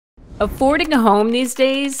Affording a home these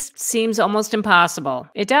days seems almost impossible.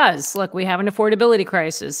 It does. Look, we have an affordability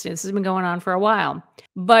crisis. This has been going on for a while.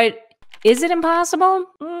 But is it impossible?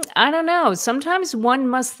 I don't know. Sometimes one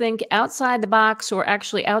must think outside the box or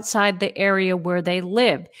actually outside the area where they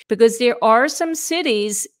live, because there are some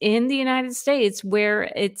cities in the United States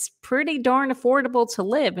where it's pretty darn affordable to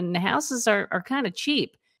live and the houses are kind of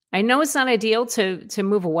cheap. I know it's not ideal to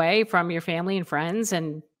move away from your family and friends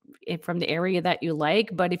and from the area that you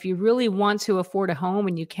like. But if you really want to afford a home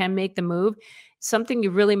and you can make the move, something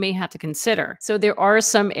you really may have to consider. So there are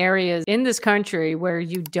some areas in this country where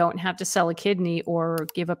you don't have to sell a kidney or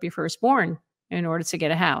give up your firstborn in order to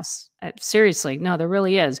get a house. Seriously, no, there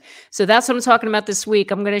really is. So that's what I'm talking about this week.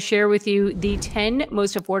 I'm going to share with you the 10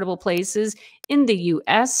 most affordable places in the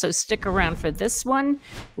U.S. So stick around for this one.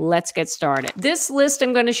 Let's get started. This list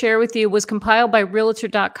I'm going to share with you was compiled by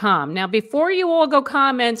Realtor.com. Now, before you all go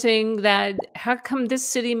commenting that how come this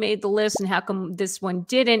city made the list and how come this one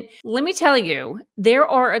didn't, let me tell you, there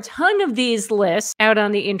are a ton of these lists out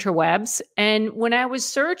on the interwebs. And when I was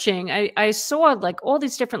searching, I saw like all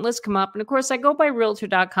these different lists come up. And of course, I go by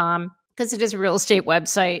Realtor.com because it is a real estate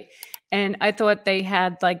website. And I thought they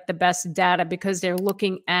had like the best data because they're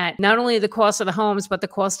looking at not only the cost of the homes, but the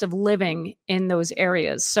cost of living in those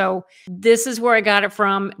areas. So this is where I got it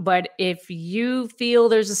from. But if you feel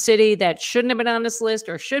there's a city that shouldn't have been on this list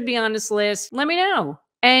or should be on this list, let me know.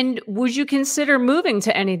 And would you consider moving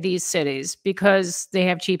to any of these cities because they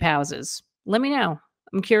have cheap houses? Let me know.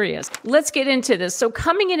 I'm curious. Let's get into this. So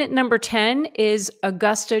coming in at number 10 is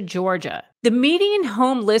Augusta, Georgia. The median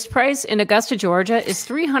home list price in Augusta, Georgia is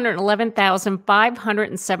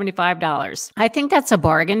 $311,575. I think that's a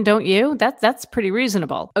bargain, don't you? That's pretty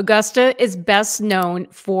reasonable. Augusta is best known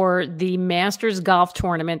for the Masters golf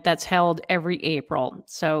tournament that's held every April.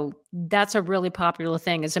 So that's a really popular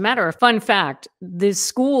thing. As a matter of fun fact, the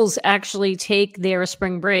schools actually take their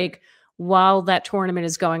spring break while that tournament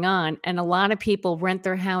is going on. And a lot of people rent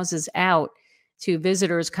their houses out to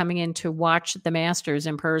visitors coming in to watch the Masters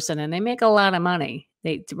in person. And they make a lot of money.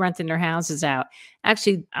 They renting their houses out.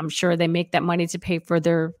 Actually, I'm sure they make that money to pay for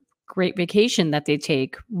their great vacation that they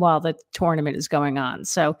take while the tournament is going on.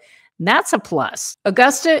 So that's a plus.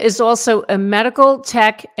 Augusta is also a medical,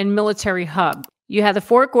 tech, and military hub. You have the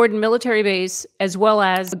Fort Gordon military base as well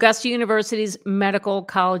as Augusta University's Medical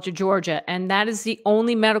College of Georgia. And that is the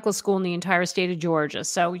only medical school in the entire state of Georgia.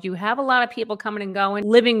 So you have a lot of people coming and going,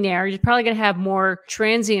 living there. You're probably going to have more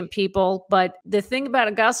transient people. But the thing about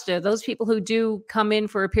Augusta, those people who do come in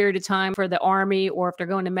for a period of time for the Army, or if they're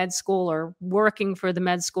going to med school or working for the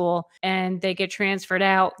med school and they get transferred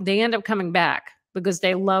out, they end up coming back because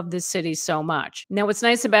they love this city so much. Now, what's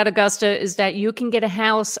nice about Augusta is that you can get a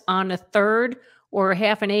house on a third or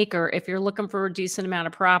half an acre if you're looking for a decent amount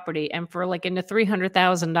of property, and for like in the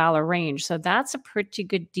 $300,000 range. So that's a pretty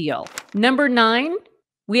good deal. Number 9,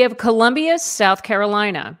 we have Columbia, South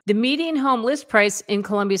Carolina. The median home list price in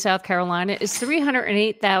Columbia, South Carolina is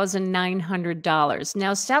 $308,900.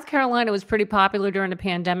 Now, South Carolina was pretty popular during the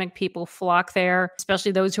pandemic. People flocked there,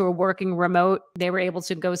 especially those who were working remote. They were able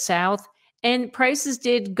to go south, and prices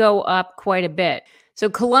did go up quite a bit. So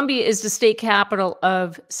Columbia is the state capital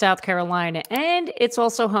of South Carolina, and it's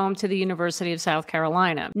also home to the University of South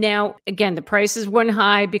Carolina. Now, again, the prices went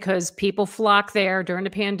high because people flocked there during the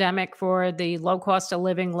pandemic for the low cost of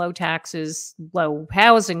living, low taxes, low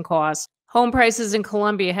housing costs. Home prices in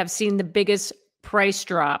Columbia have seen the biggest price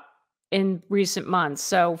drop in recent months.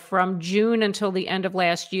 So from June until the end of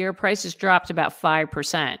last year, prices dropped about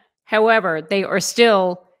 5%. However, they are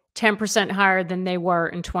still 10% higher than they were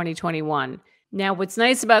in 2021. Now, what's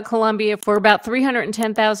nice about Columbia, for about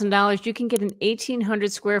 $310,000, you can get an 1,800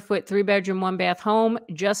 square foot, 3-bedroom, 1-bath home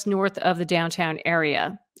just north of the downtown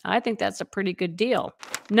area. I think that's a pretty good deal.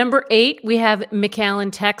 Number 8, we have McAllen,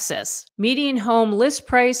 Texas. Median home list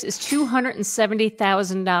price is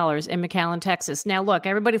 $270,000 in McAllen, Texas. Now, look,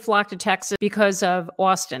 everybody flocked to Texas because of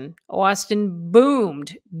Austin. Austin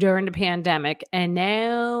boomed during the pandemic, and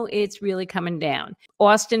now it's really coming down.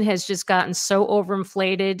 Austin has just gotten so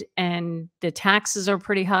overinflated, and the taxes are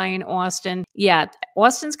pretty high in Austin. Yeah,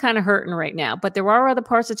 Austin's kind of hurting right now, but there are other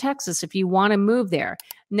parts of Texas if you want to move there.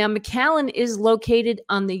 Now, McAllen is located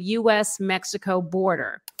on the U.S.-Mexico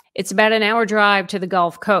border. It's about an hour drive to the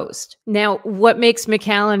Gulf Coast. Now, what makes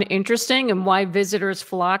McAllen interesting and why visitors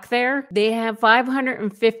flock there? They have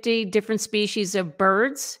 550 different species of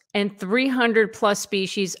birds and 300 plus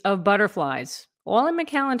species of butterflies, all in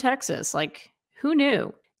McAllen, Texas. Like, who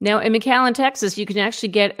knew? Now, in McAllen, Texas, you can actually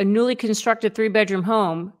get a newly constructed 3-bedroom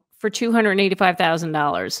home for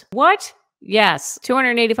 $285,000. What? Yes,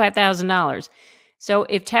 $285,000. So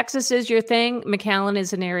if Texas is your thing, McAllen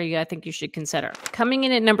is an area I think you should consider. Coming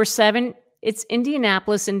in at number 7, it's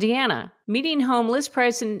Indianapolis, Indiana. Median home list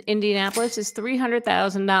price in Indianapolis is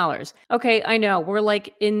 $300,000. Okay, I know we're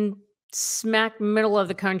like in smack middle of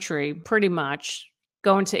the country, pretty much,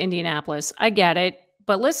 going to Indianapolis. I get it.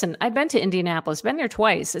 But listen, I've been to Indianapolis, been there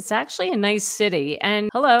twice. It's actually a nice city.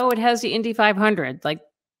 And hello, it has the Indy 500. Like,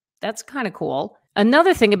 that's kind of cool.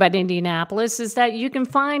 Another thing about Indianapolis is that you can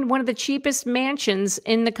find one of the cheapest mansions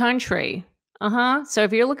in the country. So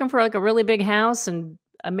if you're looking for like a really big house and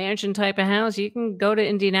a mansion type of house, you can go to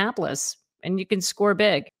Indianapolis and you can score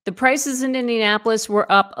big. The prices in Indianapolis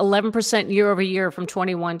were up 11% year over year from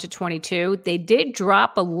 21 to 22. They did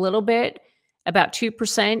drop a little bit, about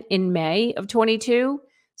 2% in May of 22.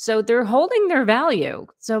 So they're holding their value.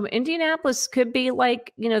 So Indianapolis could be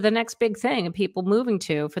like, the next big thing of people moving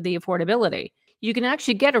to for the affordability. You can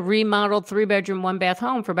actually get a remodeled 3-bedroom, 1-bath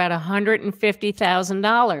home for about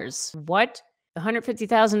 $150,000. What?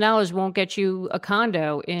 $150,000 won't get you a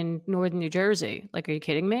condo in northern New Jersey. Like, are you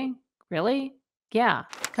kidding me? Really? Yeah.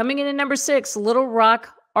 Coming in at number 6, Little Rock,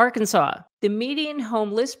 Arkansas. The median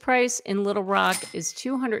home list price in Little Rock is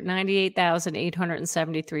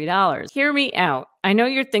 $298,873. Hear me out. I know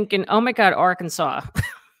you're thinking, oh my God, Arkansas.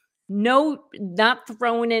 No, not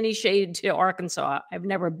throwing any shade to Arkansas. I've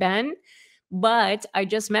never been, but I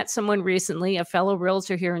just met someone recently, a fellow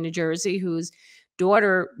realtor here in New Jersey, whose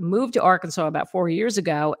daughter moved to Arkansas about 4 years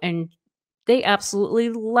ago, and they absolutely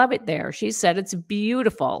love it there. She said it's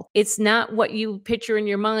beautiful. It's not what you picture in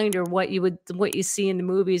your mind or what you see in the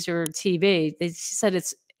movies or TV. She said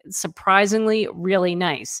it's surprisingly really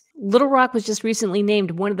nice. Little Rock was just recently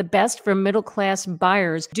named one of the best for middle-class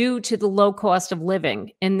buyers due to the low cost of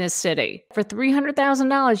living in this city. For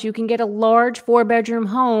 $300,000, you can get a large 4-bedroom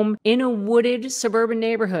home in a wooded suburban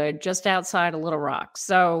neighborhood just outside of Little Rock.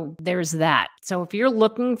 So there's that. So if you're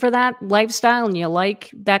looking for that lifestyle and you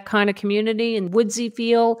like that kind of community and woodsy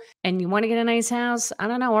feel and you want to get a nice house, I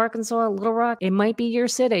don't know, Arkansas, Little Rock, it might be your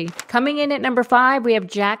city. Coming in at number 5, we have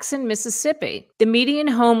Jackson, Mississippi. The median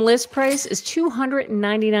home list price is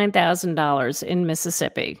 $299,000 in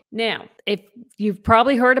Mississippi. Now, if you've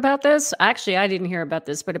probably heard about this, actually, I didn't hear about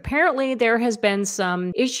this, but apparently there has been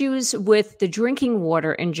some issues with the drinking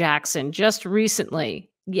water in Jackson just recently.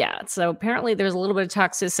 Yeah, so apparently there's a little bit of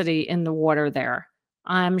toxicity in the water there.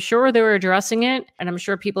 I'm sure they're addressing it, and I'm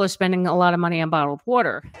sure people are spending a lot of money on bottled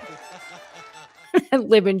water.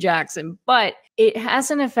 Live in Jackson, but it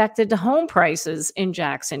hasn't affected the home prices in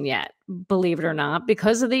Jackson yet, believe it or not,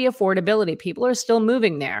 because of the affordability. People are still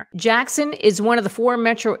moving there. Jackson is one of the 4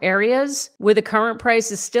 metro areas where the current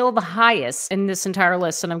price is still the highest in this entire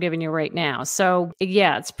list that I'm giving you right now. So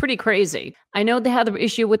yeah, it's pretty crazy. I know they have the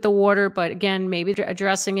issue with the water, but again, maybe they're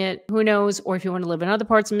addressing it. Who knows? Or if you want to live in other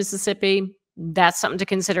parts of Mississippi, that's something to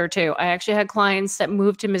consider too. I actually had clients that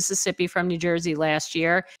moved to Mississippi from New Jersey last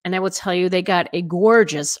year, and I will tell you they got a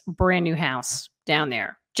gorgeous brand new house down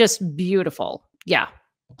there. Just beautiful. Yeah,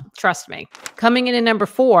 trust me. Coming in at number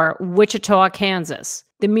 4, Wichita, Kansas.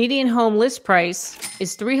 The median home list price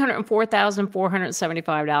is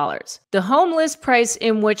 $304,475. The home list price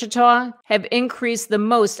in Wichita have increased the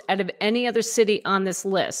most out of any other city on this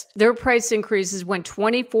list. Their price increases went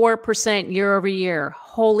 24% year over year.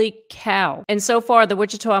 Holy cow. And so far, the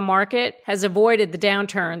Wichita market has avoided the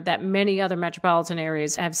downturn that many other metropolitan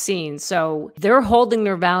areas have seen. So they're holding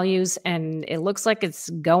their values, and it looks like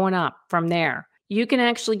it's going up from there. You can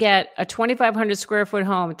actually get a 2,500 square foot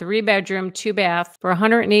home, 3-bedroom, 2-bath for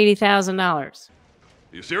 $180,000. Are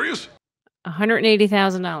you serious?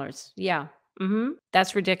 $180,000. Yeah.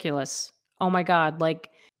 That's ridiculous. Oh my God. Like,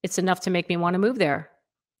 it's enough to make me want to move there.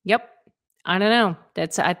 Yep. I don't know.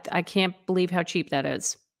 I can't believe how cheap that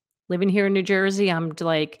is. Living here in New Jersey, I'm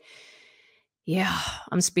like, yeah,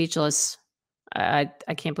 I'm speechless. I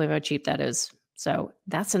can't believe how cheap that is. So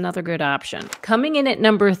that's another good option. Coming in at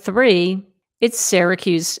number 3, it's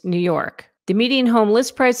Syracuse, New York. The median home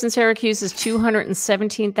list price in Syracuse is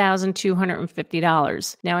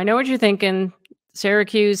 $217,250. Now, I know what you're thinking.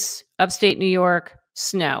 Syracuse, upstate New York,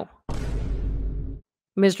 snow.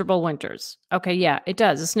 Miserable winters. Okay, yeah, it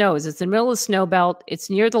does. It snows. It's in the middle of the snow belt.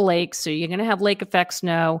 It's near the lake, so you're going to have lake effect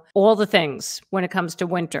snow, all the things when it comes to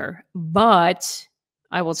winter. But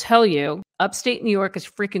I will tell you, upstate New York is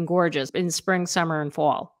freaking gorgeous in spring, summer, and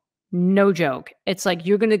fall. No joke. It's like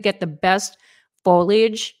you're going to get the best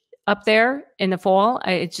foliage up there in the fall.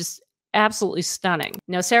 It's just absolutely stunning.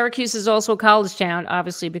 Now, Syracuse is also a college town,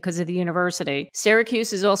 obviously, because of the university.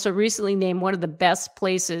 Syracuse is also recently named one of the best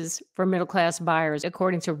places for middle-class buyers,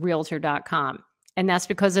 according to Realtor.com. And that's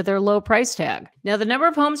because of their low price tag. Now, the number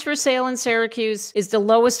of homes for sale in Syracuse is the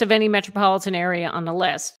lowest of any metropolitan area on the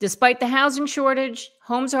list. Despite the housing shortage,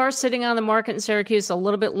 homes are sitting on the market in Syracuse a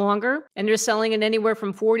little bit longer, and they're selling in anywhere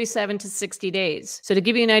from 47 to 60 days. So to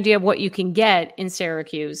give you an idea of what you can get in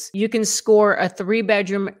Syracuse, you can score a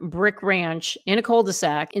 3-bedroom brick ranch in a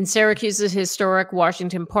cul-de-sac in Syracuse's historic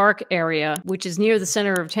Washington Park area, which is near the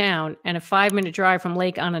center of town, and a 5-minute drive from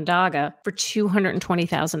Lake Onondaga for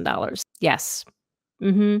 $220,000. Yes.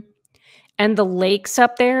 And the lakes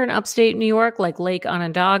up there in upstate New York, like Lake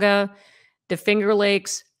Onondaga, the Finger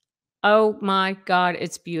Lakes, oh my God,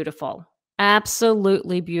 it's beautiful.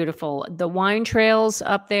 Absolutely beautiful. The wine trails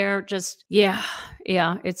up there, just, yeah,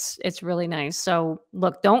 it's really nice. So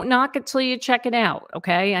look, don't knock it till you check it out,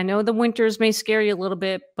 okay? I know the winters may scare you a little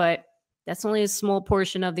bit, but that's only a small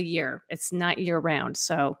portion of the year. It's not year round,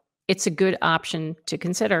 so it's a good option to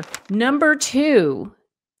consider. Number 2,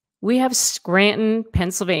 we have Scranton,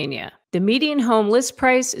 Pennsylvania. The median home list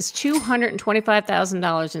price is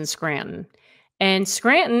 $225,000 in Scranton. And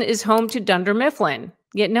Scranton is home to Dunder Mifflin.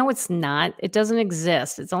 Yet, no, it's not. It doesn't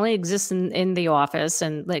exist. It only exists in the office.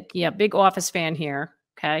 And like, yeah, big office fan here.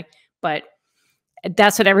 Okay. But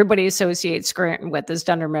that's what everybody associates Scranton with, is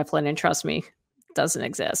Dunder Mifflin. And trust me, it doesn't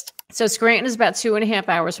exist. So Scranton is about 2.5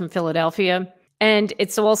 hours from Philadelphia. And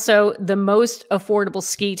it's also the most affordable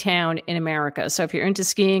ski town in America. So if you're into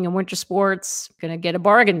skiing and winter sports, you're going to get a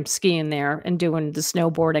bargain skiing there and doing the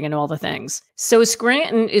snowboarding and all the things. So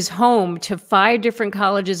Scranton is home to 5 different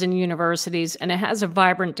colleges and universities, and it has a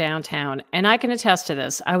vibrant downtown. And I can attest to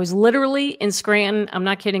this. I was literally in Scranton, I'm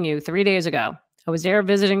not kidding you, 3 days ago. I was there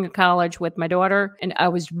visiting a college with my daughter, and I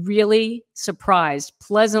was really surprised,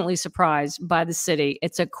 pleasantly surprised by the city.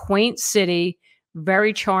 It's a quaint city.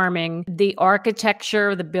 Very charming. The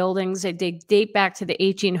architecture, the buildings, they date back to the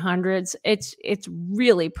 1800s. It's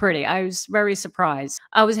really pretty. I was very surprised.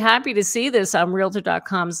 I was happy to see this on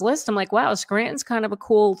Realtor.com's list. I'm like, wow, Scranton's kind of a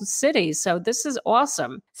cool city. So this is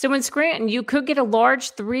awesome. So in Scranton, you could get a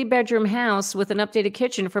large 3-bedroom house with an updated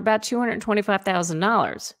kitchen for about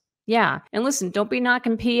 $225,000. Yeah. And listen, don't be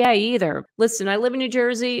knocking PA either. Listen, I live in New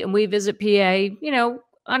Jersey and we visit PA,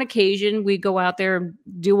 on occasion. We go out there and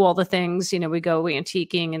do all the things, we go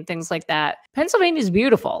antiquing and things like that. Pennsylvania is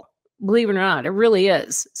beautiful, believe it or not. It really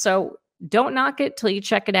is. So don't knock it till you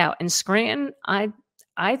check it out. And Scranton, I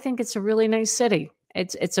think it's a really nice city.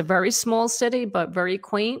 It's a very small city, but very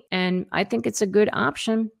quaint. And I think it's a good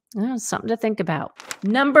option. Something to think about.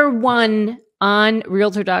 Number 1 on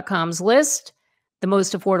Realtor.com's list, the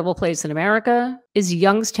most affordable place in America, is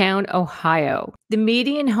Youngstown, Ohio. The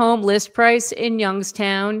median home list price in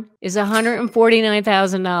Youngstown is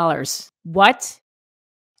 $149,000. What?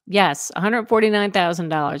 Yes,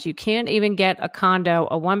 $149,000. You can't even get a condo,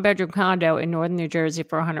 a 1-bedroom condo in northern New Jersey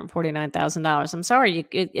for $149,000. I'm sorry,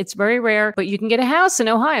 it's very rare, but you can get a house in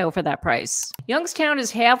Ohio for that price. Youngstown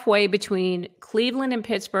is halfway between Cleveland and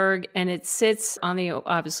Pittsburgh, and it sits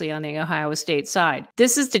obviously on the Ohio state side.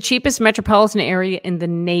 This is the cheapest metropolitan area in the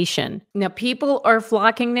nation. Now, people are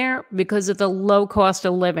flocking there because of the low cost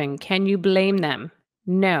of living. Can you blame them?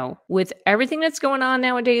 No. With everything that's going on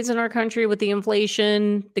nowadays in our country, with the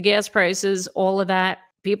inflation, the gas prices, all of that,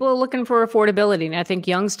 people are looking for affordability. And I think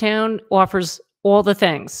Youngstown offers all the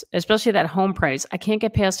things, especially that home price. I can't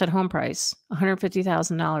get past that home price,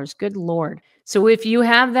 $150,000. Good Lord. So if you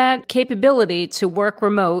have that capability to work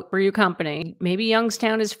remote for your company, maybe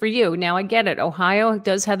Youngstown is for you. Now, I get it. Ohio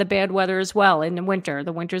does have the bad weather as well in the winter.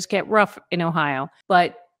 The winters get rough in Ohio,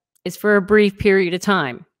 but it's for a brief period of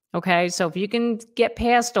time. Okay, so if you can get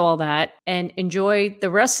past all that and enjoy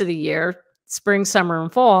the rest of the year, spring, summer,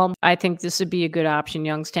 and fall, I think this would be a good option,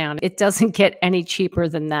 Youngstown. It doesn't get any cheaper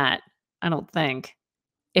than that, I don't think.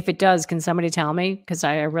 If it does, can somebody tell me? Because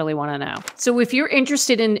I really want to know. So if you're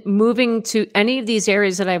interested in moving to any of these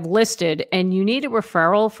areas that I've listed and you need a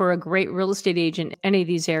referral for a great real estate agent in any of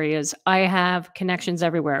these areas, I have connections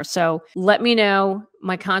everywhere. So let me know.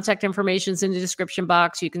 My contact information is in the description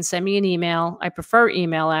box. You can send me an email. I prefer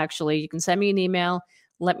email, actually. You can send me an email.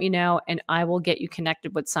 Let me know, and I will get you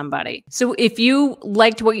connected with somebody. So if you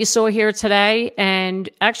liked what you saw here today, and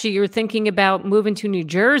actually you're thinking about moving to New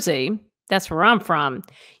Jersey, that's where I'm from,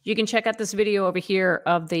 you can check out this video over here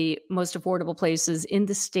of the most affordable places in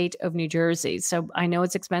the state of New Jersey. So I know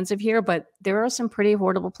it's expensive here, but there are some pretty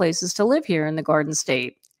affordable places to live here in the Garden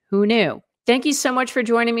State. Who knew? Thank you so much for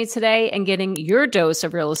joining me today and getting your dose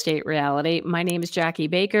of real estate reality. My name is Jackie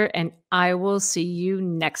Baker, and I will see you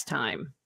next time.